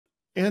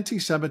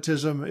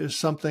anti-Semitism is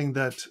something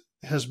that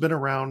has been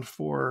around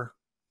for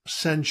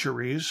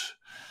centuries,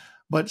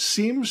 but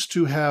seems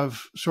to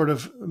have sort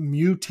of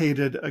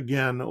mutated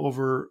again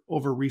over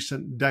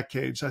recent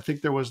decades. I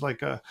think there was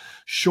like a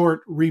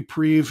short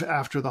reprieve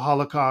after the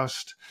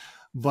Holocaust,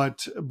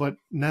 but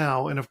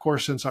now, and of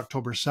course since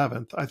October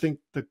 7th, I think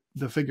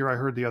the figure I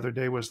heard the other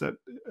day was that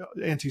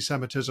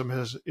anti-Semitism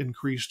has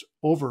increased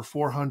over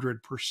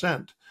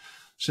 400%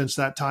 since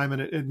that time,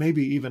 and it may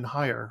be even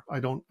higher. I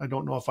don't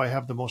know if I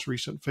have the most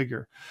recent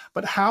figure,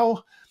 but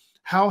how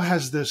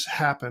has this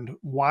happened?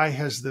 Why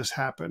has this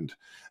happened,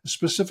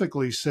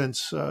 specifically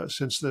since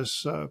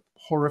this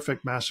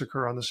horrific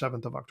massacre on the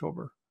 7th of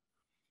October?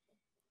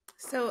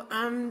 So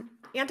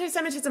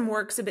anti-Semitism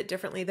works a bit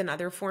differently than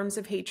other forms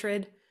of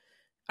hatred.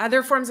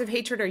 Other forms of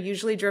hatred are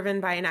usually driven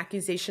by an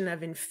accusation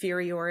of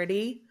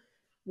inferiority.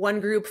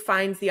 One group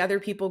finds the other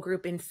people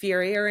group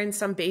inferior in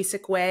some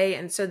basic way,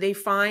 and so they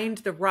find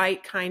the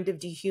right kind of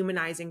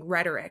dehumanizing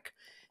rhetoric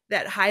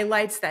that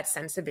highlights that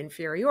sense of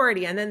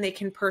inferiority, and then they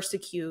can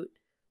persecute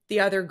the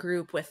other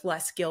group with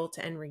less guilt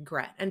and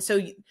regret. And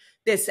so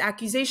this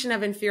accusation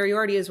of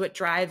inferiority is what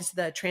drives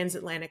the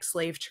transatlantic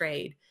slave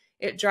trade.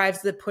 It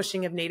drives the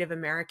pushing of Native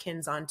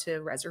Americans onto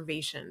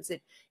reservations.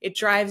 It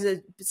drives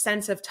a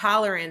sense of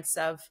tolerance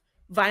of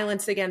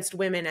violence against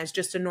women as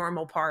just a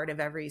normal part of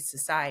every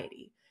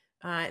society,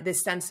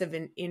 this sense of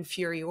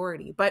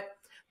inferiority. But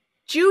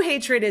Jew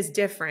hatred is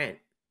different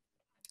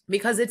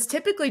because it's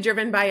typically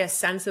driven by a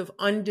sense of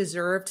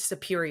undeserved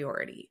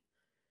superiority.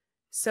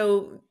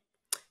 So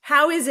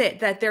how is it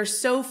that there's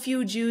so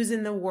few Jews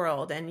in the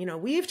world? And,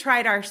 we've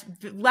tried our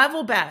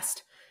level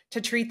best to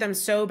treat them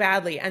so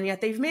badly, and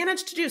yet they've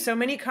managed to do so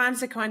many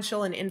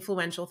consequential and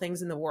influential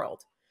things in the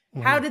world.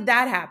 Mm-hmm. How did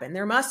that happen?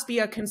 There must be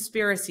a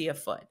conspiracy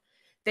afoot.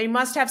 They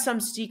must have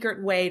some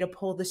secret way to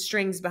pull the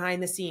strings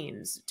behind the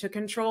scenes, to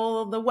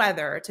control the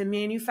weather, to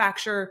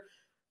manufacture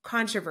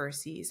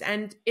controversies.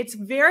 And it's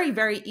very,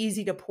 very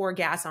easy to pour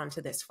gas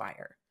onto this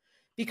fire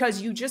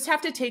because you just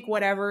have to take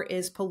whatever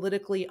is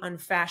politically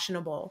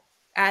unfashionable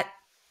at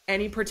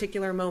any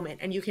particular moment,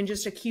 and you can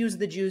just accuse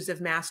the Jews of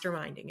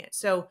masterminding it.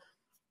 So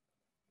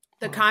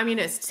the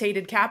communists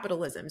hated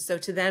capitalism. So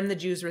to them, the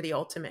Jews were the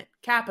ultimate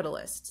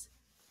capitalists.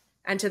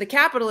 And to the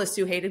capitalists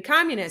who hated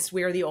communists,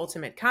 we are the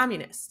ultimate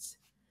communists.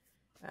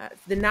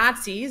 The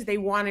Nazis, they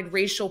wanted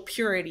racial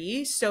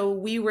purity. So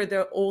we were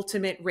the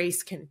ultimate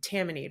race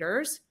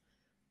contaminators.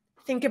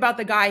 Think about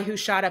the guy who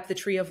shot up the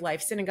Tree of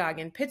Life synagogue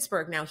in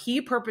Pittsburgh. Now,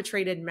 he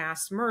perpetrated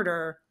mass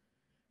murder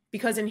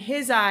because in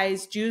his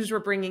eyes, Jews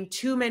were bringing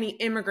too many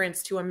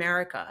immigrants to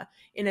America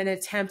in an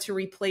attempt to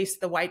replace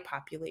the white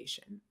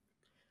population.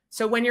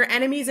 So when your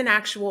enemy is an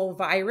actual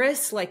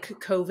virus like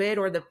COVID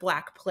or the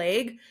Black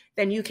Plague,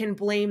 then you can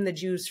blame the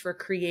Jews for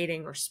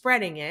creating or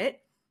spreading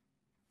it.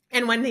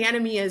 And when the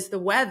enemy is the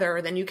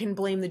weather, then you can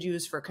blame the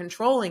Jews for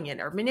controlling it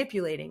or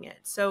manipulating it.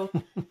 So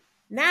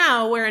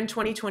now we're in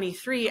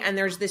 2023 and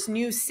there's this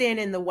new sin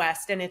in the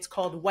West, and it's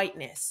called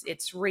whiteness.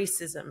 It's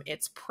racism.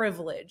 It's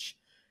privilege.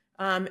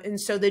 And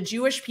so the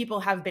Jewish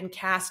people have been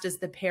cast as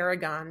the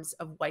paragons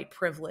of white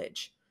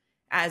privilege,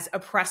 as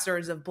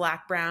oppressors of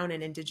Black, brown,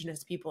 and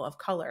indigenous people of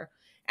color.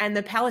 And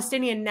the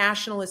Palestinian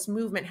nationalist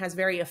movement has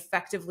very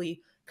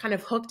effectively kind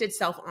of hooked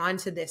itself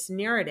onto this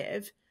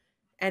narrative,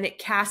 and it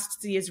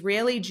casts the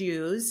Israeli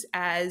Jews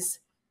as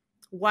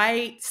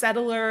white,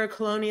 settler,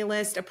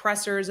 colonialist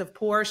oppressors of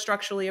poor,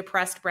 structurally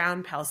oppressed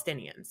brown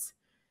Palestinians.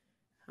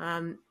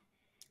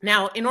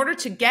 Now, in order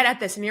to get at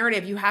this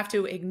narrative, you have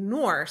to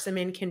ignore some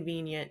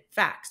inconvenient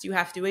facts. You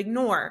have to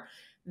ignore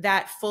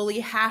that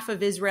fully half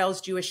of Israel's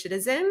Jewish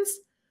citizens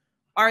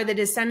are the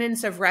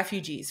descendants of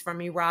refugees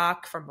from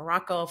Iraq, from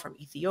Morocco, from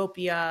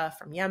Ethiopia,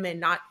 from Yemen,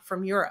 not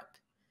from Europe.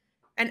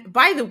 And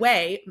by the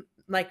way,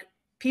 like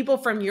people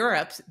from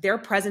Europe, their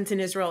presence in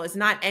Israel is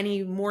not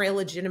any more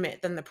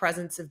illegitimate than the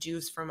presence of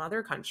Jews from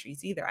other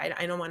countries either.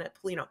 I don't want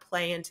to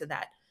play into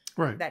that,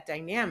 that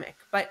dynamic.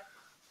 But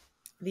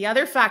the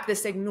other fact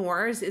this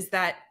ignores is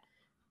that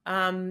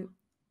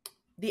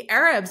the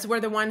Arabs were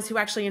the ones who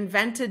actually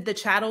invented the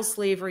chattel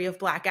slavery of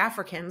Black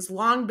Africans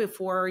long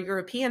before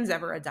Europeans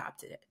ever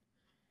adopted it.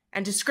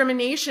 And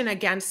discrimination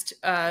against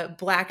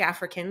Black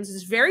Africans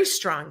is very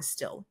strong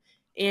still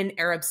in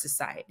Arab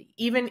society.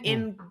 Even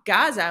in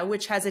Gaza,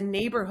 which has a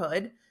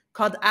neighborhood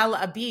called Al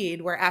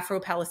Abid, where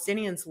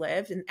Afro-Palestinians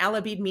lived. And Al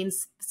Abid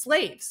means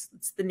slaves.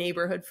 It's the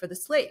neighborhood for the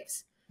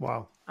slaves.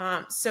 Wow.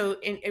 So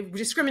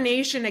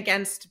discrimination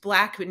against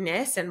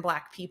Blackness and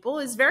Black people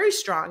is very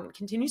strong, and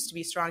continues to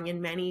be strong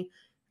in many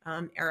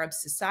Arab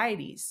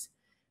societies.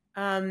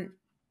 Another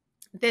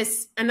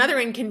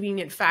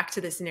inconvenient fact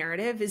to this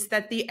narrative is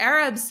that the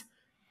Arabs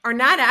are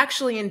not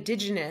actually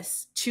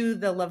indigenous to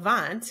the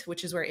Levant,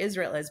 which is where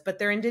Israel is, but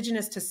they're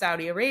indigenous to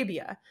Saudi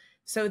Arabia.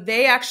 So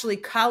they actually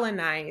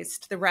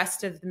colonized the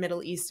rest of the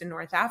Middle East and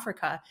North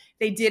Africa.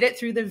 They did it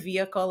through the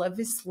vehicle of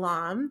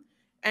Islam.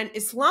 And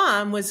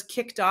Islam was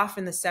kicked off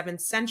in the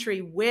 7th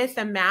century with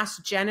a mass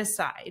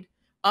genocide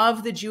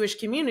of the Jewish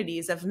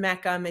communities of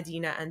Mecca,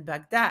 Medina, and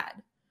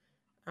Baghdad.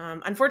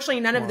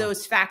 Unfortunately, none of Wow.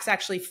 those facts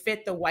actually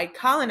fit the white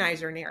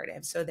colonizer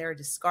narrative, so they're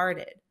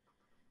discarded.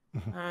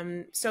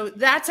 So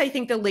that's, I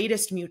think, the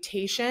latest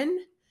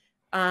mutation.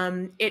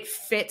 It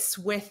fits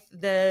with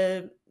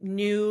the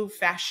new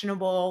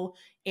fashionable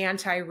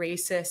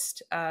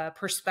anti-racist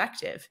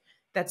perspective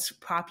that's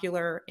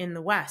popular in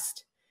the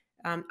West.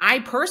 I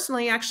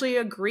personally actually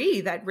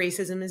agree that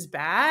racism is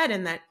bad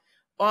and that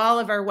all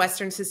of our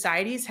Western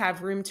societies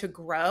have room to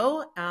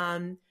grow,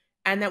 and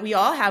that we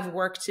all have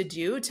work to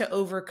do to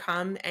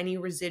overcome any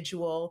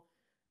residual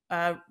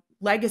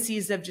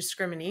legacies of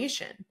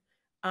discrimination.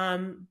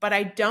 But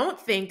I don't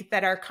think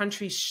that our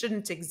countries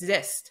shouldn't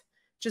exist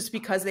just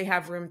because they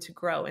have room to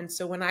grow. And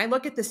so when I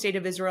look at the state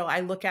of Israel, I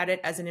look at it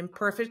as an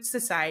imperfect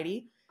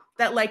society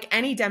that, like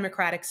any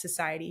democratic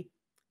society,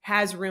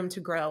 has room to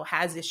grow,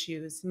 has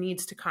issues,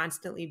 needs to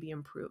constantly be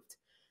improved.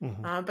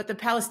 But the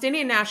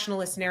Palestinian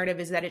nationalist narrative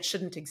is that it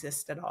shouldn't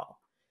exist at all.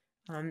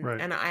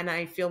 Right. And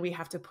I feel we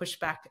have to push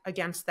back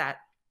against that,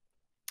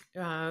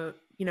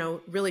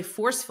 really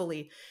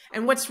forcefully.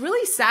 And what's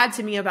really sad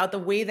to me about the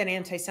way that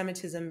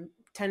anti-Semitism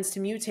tends to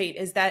mutate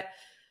is that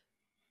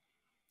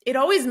it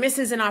always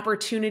misses an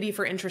opportunity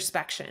for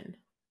introspection.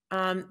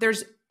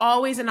 There's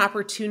always an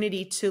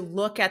opportunity to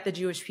look at the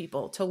Jewish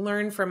people, to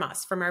learn from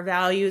us, from our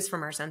values,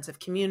 from our sense of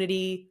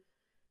community,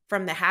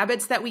 from the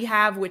habits that we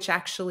have, which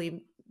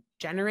actually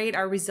generate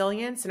our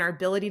resilience and our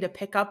ability to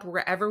pick up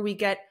wherever we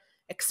get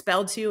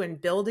expelled to and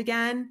build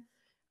again.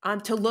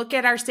 To look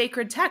at our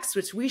sacred texts,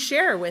 which we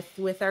share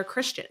with our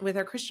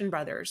Christian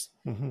brothers.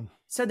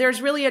 So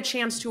there's really a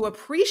chance to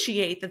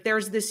appreciate that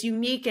there's this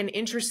unique and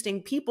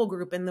interesting people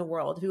group in the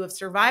world who have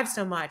survived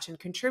so much and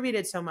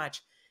contributed so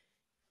much,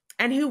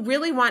 and who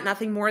really want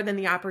nothing more than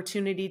the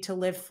opportunity to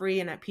live free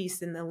and at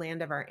peace in the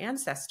land of our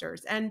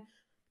ancestors. And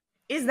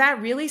is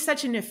that really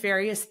such a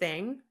nefarious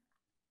thing,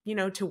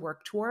 to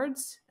work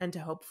towards and to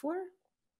hope for?